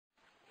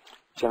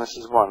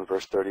Genesis 1,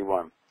 verse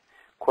 31.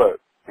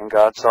 Quote, and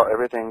God saw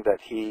everything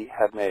that he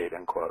had made,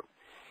 unquote.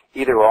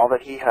 Either all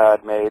that he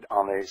had made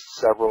on the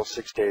several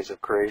 6 days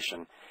of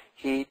creation,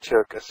 he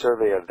took a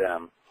survey of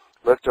them,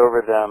 looked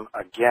over them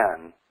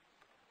again,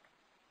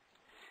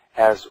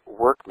 as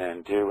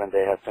workmen do when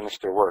they have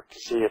finished their work, to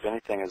see if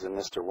anything is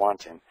amiss or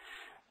wanting.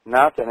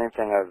 Not that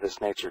anything of this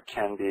nature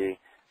can be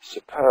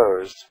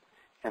supposed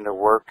in the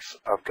works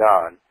of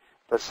God,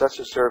 but such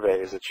a survey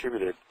is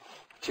attributed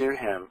to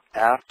him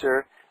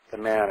after the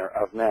manner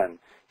of men,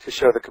 to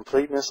show the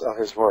completeness of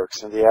his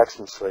works and the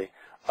excellency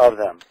of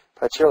them.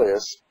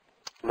 Parisis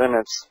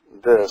limits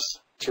this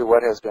to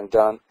what has been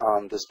done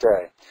on this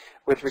day,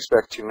 with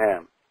respect to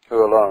man,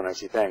 who alone, as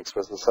he thinks,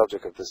 was the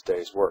subject of this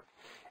day's work.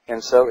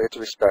 And so it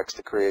respects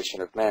the creation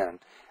of man,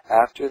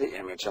 after the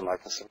image and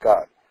likeness of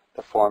God,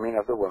 the forming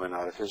of the woman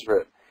out of his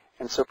rib,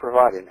 and so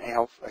providing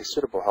a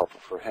suitable helper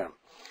for him,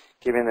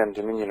 giving them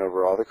dominion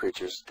over all the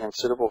creatures, and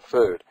suitable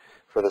food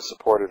for the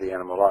support of the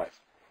animal life.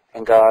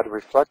 And God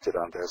reflected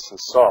on this, and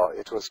saw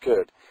it was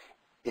good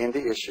in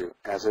the issue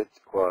as it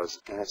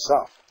was in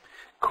itself.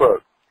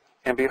 Quote,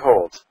 and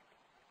behold,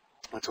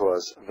 it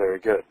was very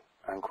good,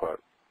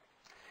 unquote.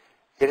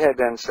 It had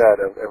been said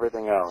of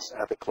everything else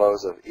at the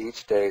close of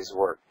each day's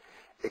work,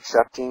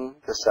 excepting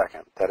the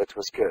second, that it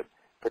was good.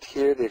 But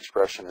here the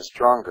expression is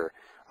stronger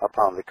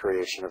upon the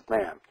creation of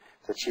man,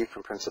 the chief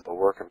and principal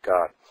work of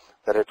God,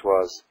 that it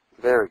was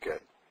very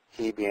good,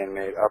 he being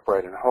made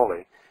upright and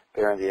holy,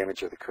 bearing the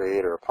image of the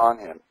Creator upon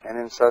him, and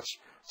in such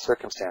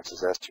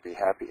circumstances as to be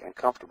happy and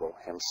comfortable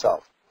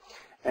himself,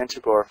 and to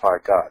glorify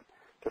God.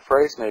 The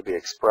phrase may be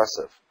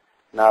expressive,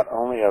 not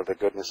only of the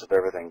goodness of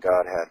everything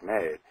God had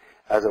made,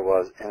 as it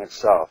was in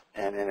itself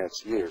and in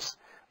its use,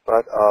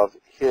 but of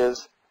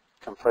his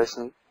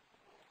complacency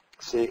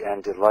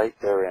and delight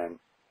therein,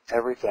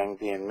 everything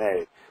being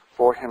made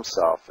for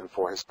himself and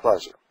for his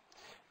pleasure.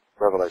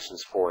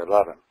 Revelations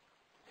 4:11.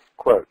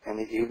 Quote, in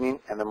the evening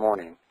and the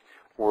morning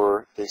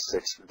were the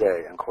sixth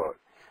day, unquote.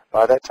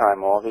 By that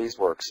time all these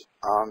works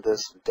on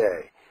this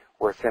day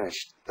were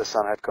finished. The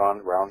sun had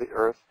gone round the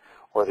earth,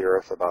 or the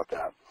earth about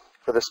that,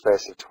 for the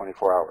space of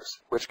 24 hours,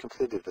 which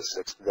completed the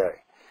sixth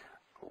day,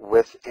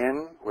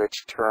 within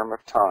which term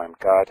of time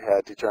God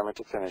had determined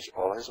to finish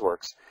all his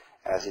works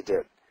as he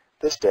did.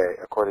 This day,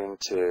 according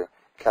to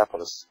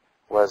Capellus,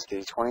 was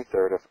the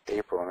 23rd of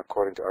April, and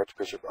according to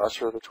Archbishop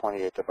Usher, the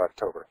 28th of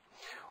October,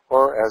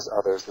 or as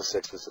others, the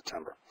 6th of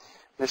September.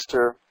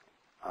 Mr.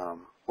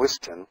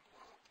 Whiston,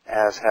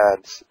 as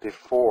had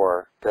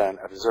before been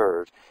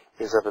observed,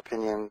 is of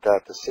opinion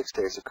that the 6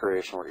 days of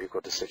creation were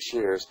equal to 6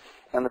 years,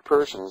 and the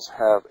Persians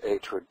have a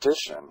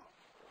tradition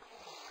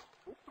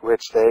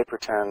which they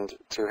pretend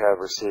to have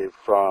received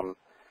from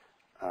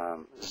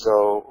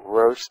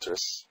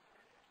Zoroastrus,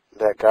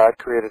 that God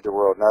created the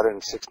world not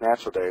in 6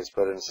 natural days,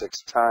 but in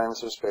 6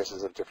 times or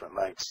spaces of different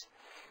lengths,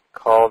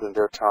 called in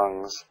their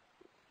tongues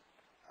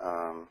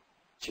Ghahan,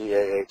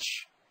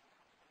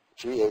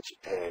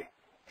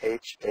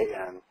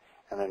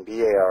 and then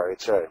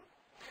Barha.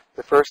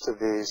 The first of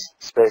these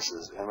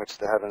spaces, in which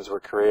the heavens were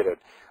created,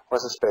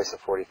 was a space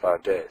of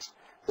 45 days.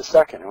 The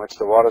second, in which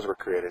the waters were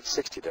created,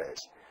 60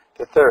 days.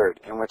 The third,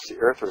 in which the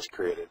earth was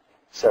created,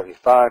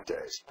 75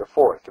 days. The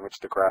fourth, in which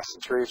the grass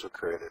and trees were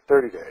created,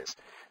 30 days.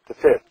 The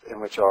fifth, in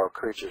which all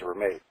creatures were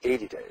made,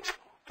 80 days.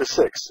 The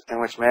sixth, in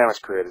which man was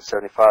created,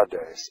 75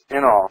 days.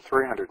 In all,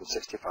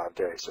 365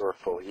 days, or a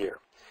full year.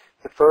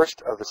 The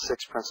first of the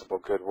 6 principal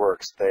good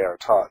works they are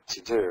taught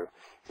to do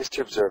is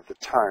to observe the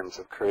times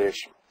of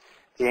creation.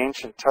 The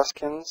ancient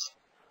Tuscans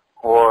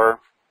or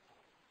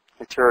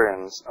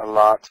Etrurians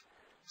allot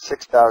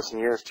 6,000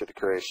 years to the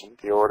creation,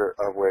 the order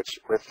of which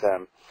with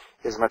them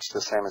is much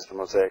the same as the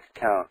Mosaic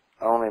account,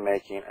 only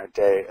making a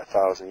day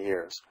 1,000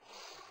 years.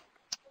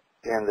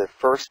 In the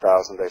first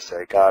 1,000, they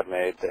say, God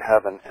made the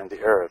heaven and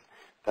the earth.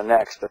 The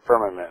next, the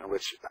firmament,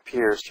 which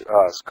appears to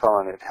us,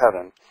 calling it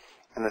heaven.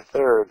 In the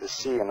third, the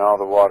sea and all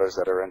the waters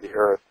that are in the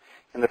earth.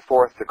 In the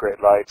fourth, the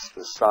great lights,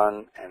 the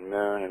sun and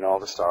moon and all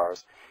the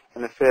stars.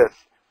 In the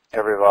fifth,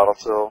 every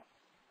volatile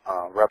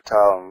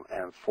reptile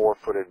and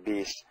 4-footed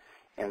beast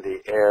in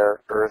the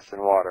air, earth,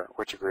 and water,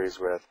 which agrees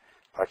with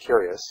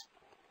Parisis.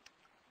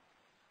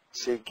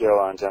 See Gill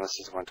on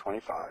Genesis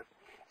 1:25.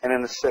 And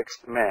in the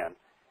sixth, man.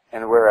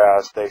 And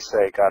whereas they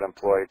say God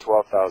employed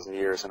 12,000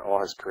 years in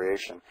all his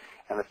creation,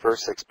 and the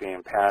first 6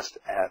 being passed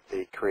at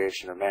the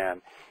creation of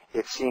man,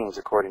 it seems,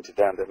 according to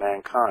them, that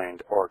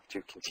mankind ought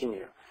to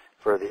continue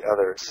for the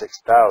other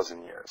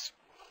 6,000 years.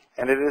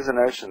 And it is a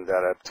notion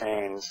that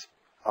obtains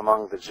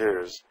among the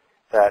Jews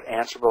that,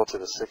 answerable to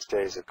the 6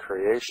 days of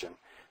creation,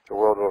 the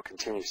world will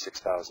continue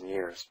 6,000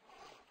 years.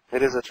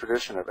 It is a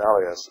tradition of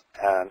Elias,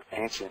 an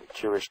ancient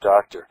Jewish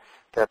doctor,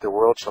 that the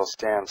world shall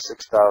stand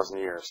 6,000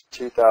 years,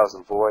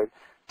 2,000 void,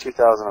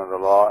 2,000 of the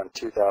law, and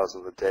 2,000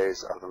 of the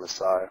days of the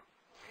Messiah.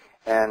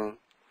 And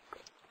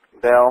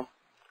Bel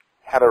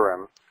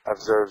Haderim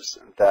observes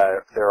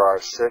that there are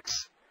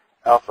 6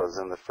 alphas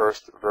in the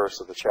first verse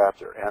of the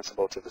chapter,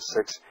 answerable to the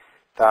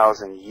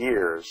 6,000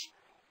 years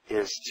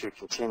is to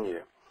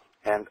continue,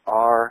 and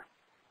are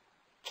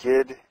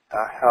Gid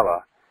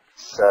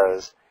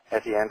says,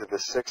 at the end of the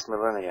 6th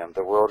millennium,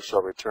 the world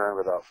shall return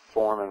without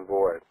form and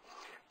void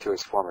to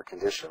its former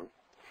condition,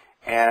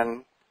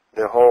 and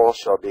the whole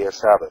shall be a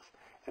Sabbath.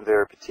 And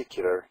very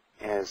particular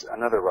is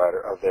another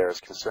writer of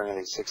theirs concerning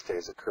these 6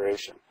 days of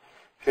creation,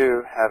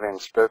 who, having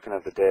spoken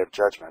of the day of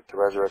judgment, the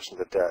resurrection of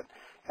the dead,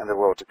 and the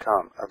world to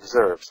come,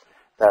 observes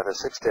that the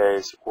 6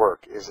 days'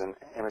 work is an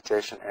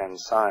imitation and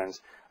signs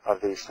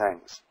of these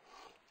things.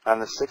 On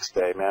the 6th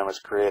day man was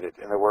created,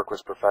 and the work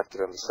was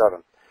perfected on the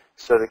 7th.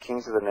 So the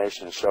kings of the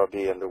nations shall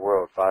be in the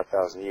world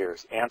 5,000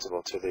 years,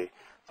 answerable to the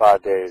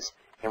 5 days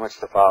in which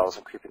the fowls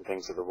and creeping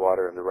things of the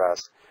water and the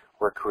rest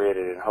were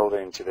created, and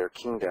holding to their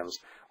kingdoms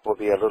will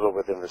be a little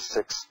within the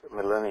 6th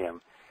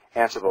millennium,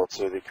 answerable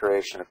to the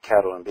creation of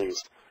cattle and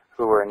beasts,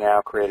 who were now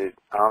created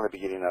on the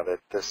beginning of it,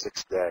 the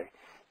 6th day.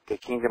 The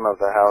kingdom of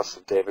the house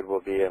of David will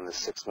be in the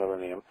 6th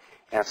millennium,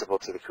 answerable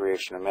to the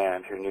creation of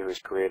man, who knew his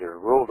Creator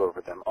and ruled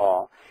over them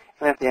all.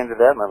 And at the end of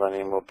that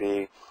millennium will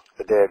be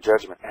the day of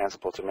judgment,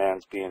 answerable to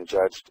man's being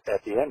judged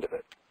at the end of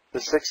it. The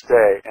 6th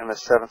day and the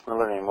 7th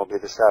millennium will be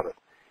the Sabbath.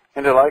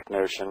 And a like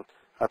notion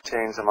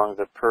obtains among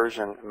the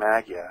Persian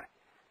Magi.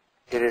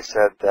 It is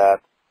said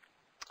that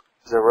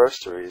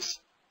Zoroaster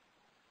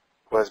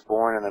was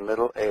born in the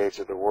middle age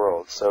of the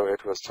world, so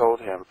it was told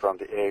him, from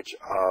the age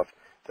of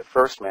the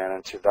first man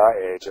unto thy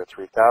age are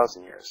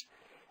 3,000 years,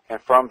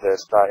 and from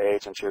this thy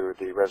age unto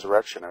the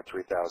resurrection are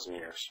 3,000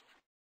 years.